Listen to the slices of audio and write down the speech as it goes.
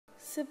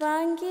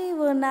Subaangi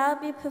will now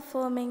be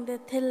performing the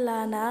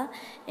Thillana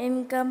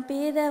in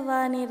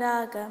Gambhiravani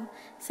Ragam,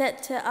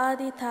 set to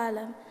Adi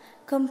Thalam,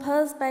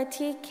 composed by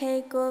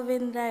T.K.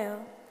 Govindrayo,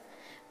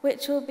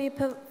 which will be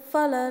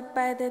followed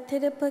by the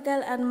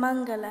Thirupugal and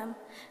Mangalam,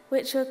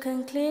 which will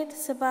conclude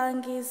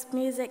Subaangi's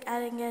music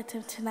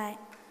Arangetram tonight.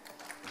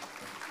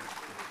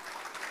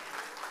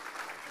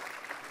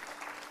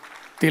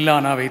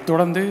 Thillanaவை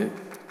தொடர்ந்து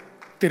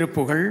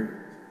திருப்புகழ்,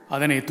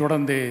 அதனைத்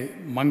தொடர்ந்து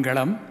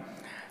மங்களம்.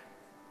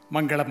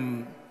 மங்களம்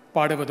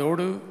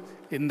பாடுவதோடு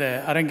இந்த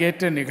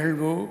அரங்கேற்ற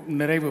நிகழ்வு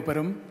நிறைவு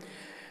பெறும்.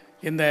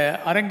 இந்த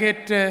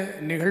அரங்கேற்ற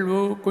நிகழ்வு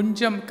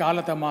கொஞ்சம்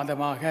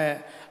காலதாமதமாக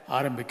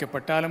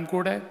ஆரம்பிக்கப்பட்டாலும்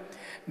கூட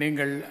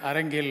நீங்கள்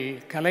அரங்கில்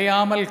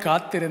கலையாமல்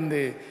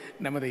காத்திருந்து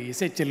நமது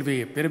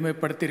இசைச்செல்வியை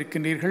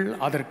பெருமைப்படுத்தியிருக்கின்றீர்கள்.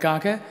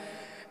 அதற்காக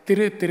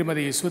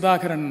திருமதி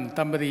சுதாகரன்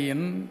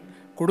தம்பதியின்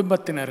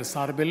குடும்பத்தினர்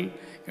சார்பில்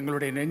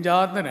எங்களுடைய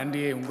நெஞ்சார்ந்த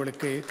நன்றியை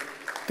உங்களுக்கு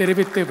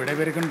தெரிவித்து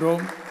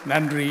விடைபெறுகின்றோம்.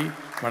 நன்றி,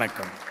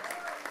 வணக்கம்.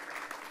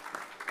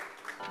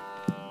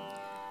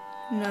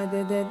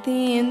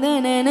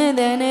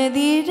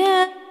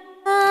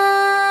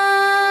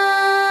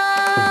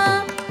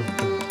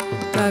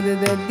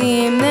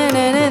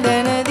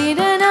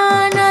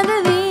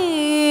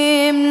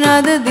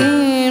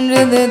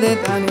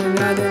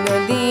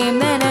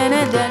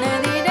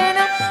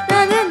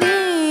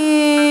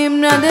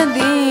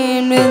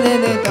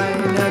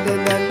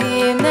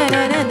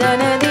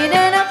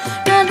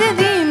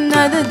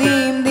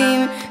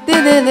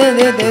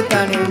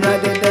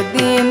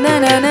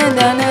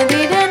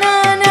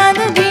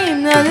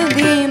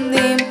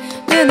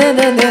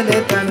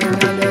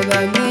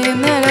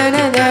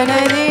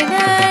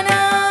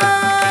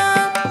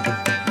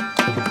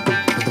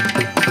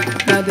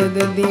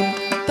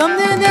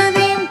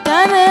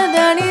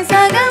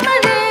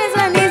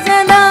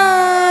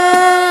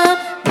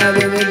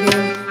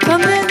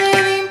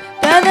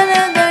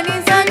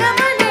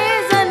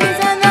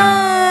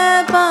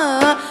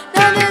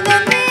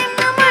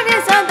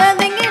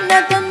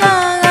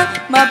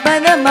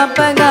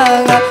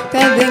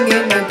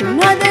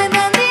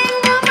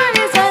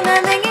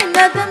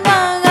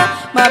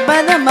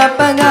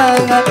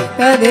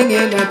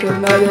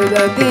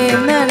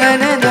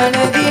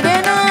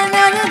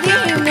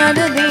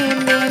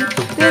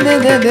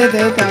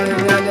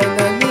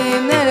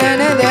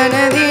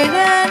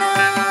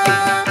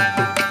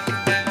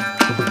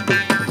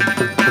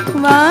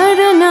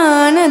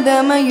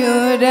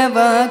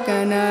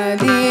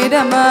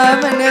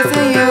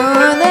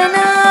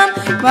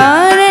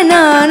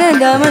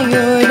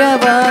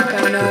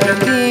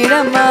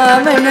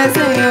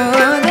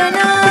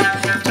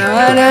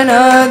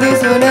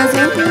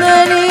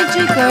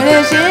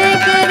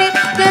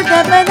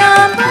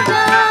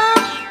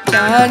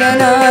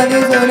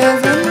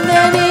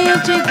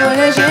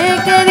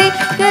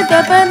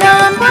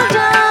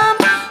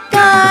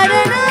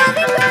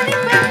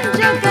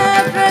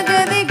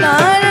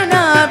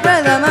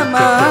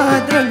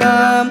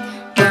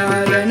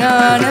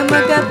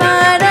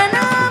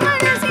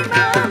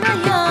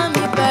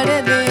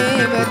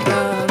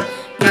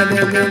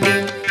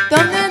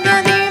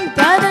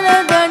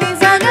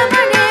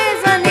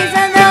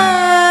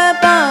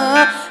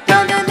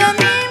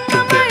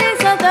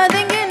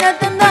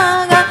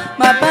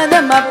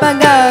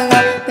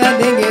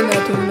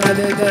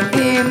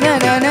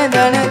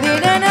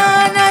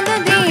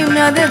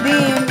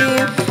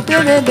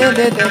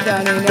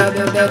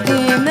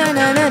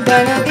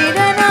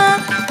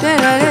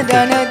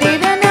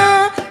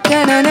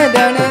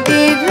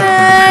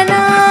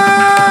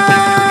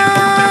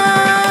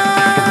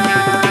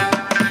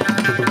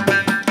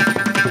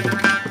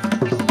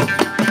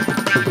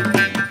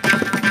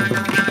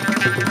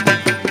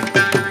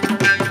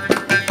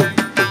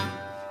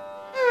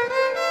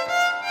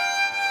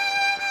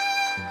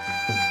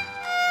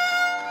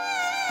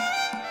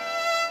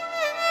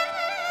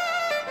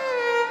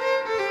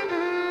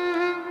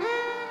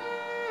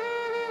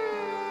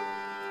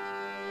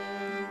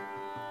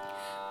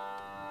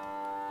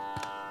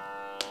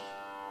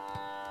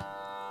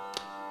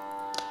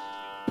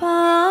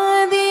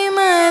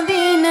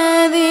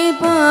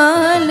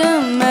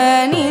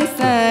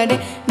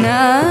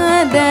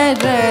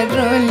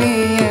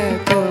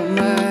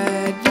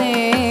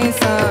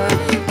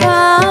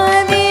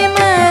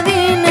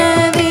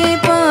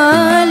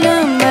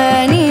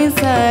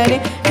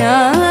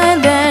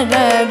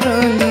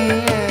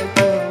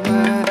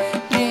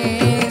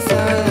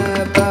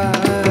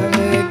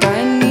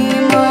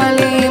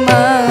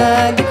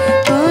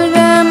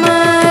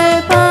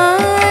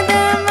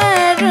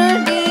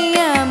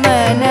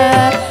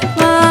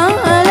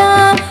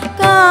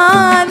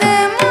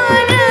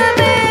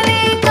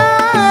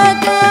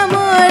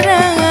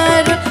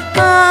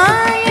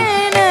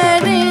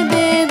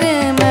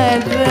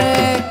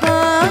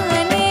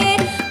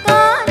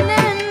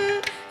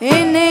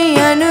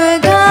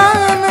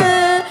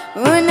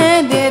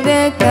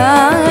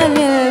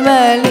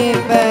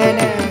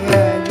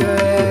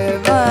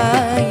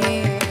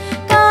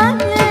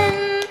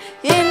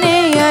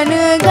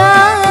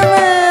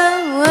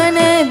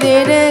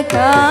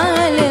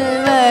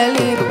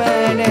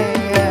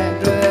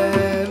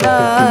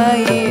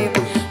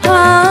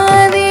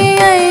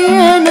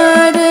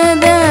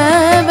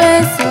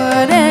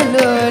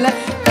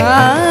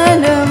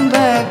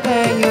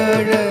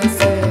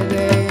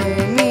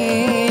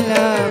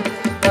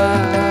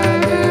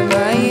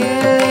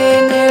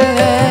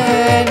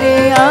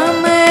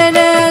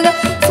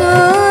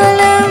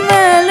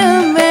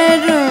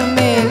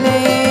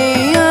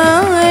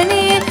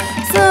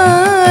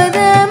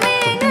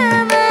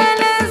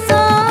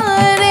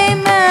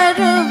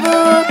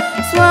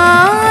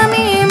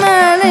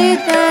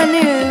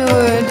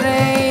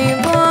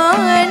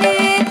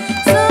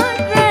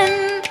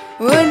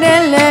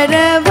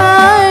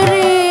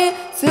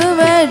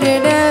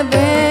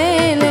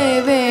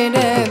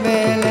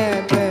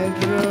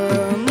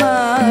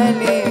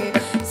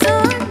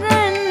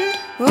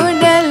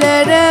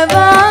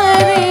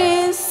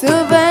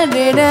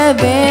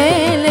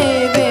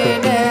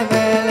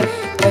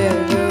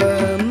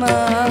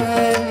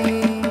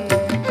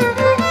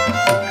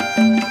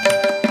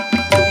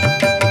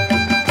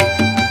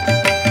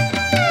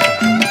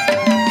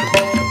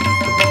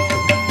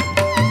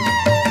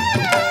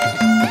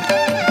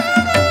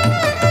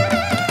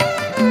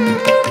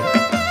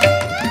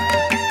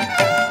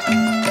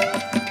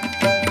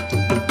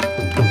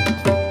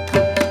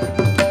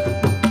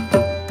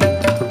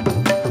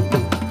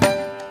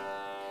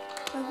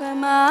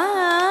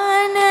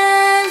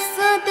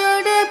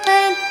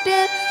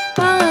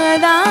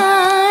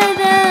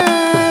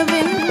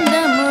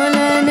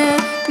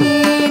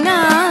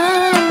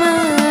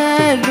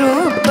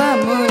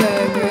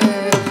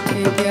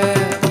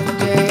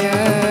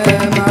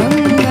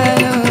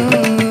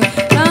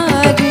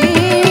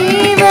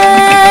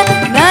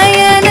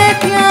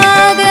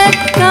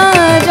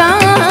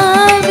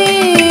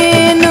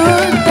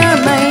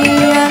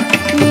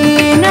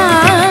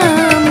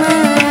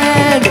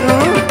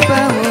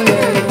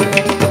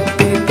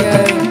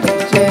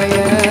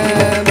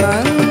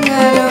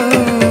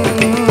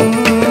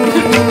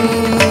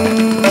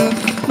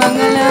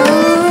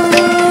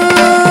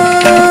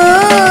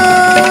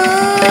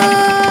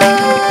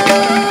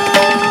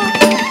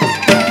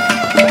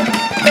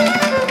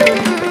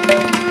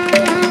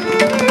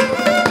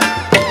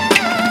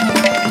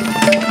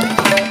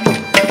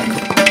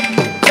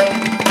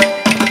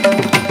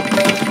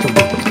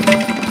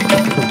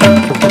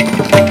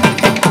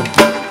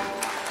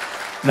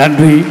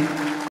 நன்றி.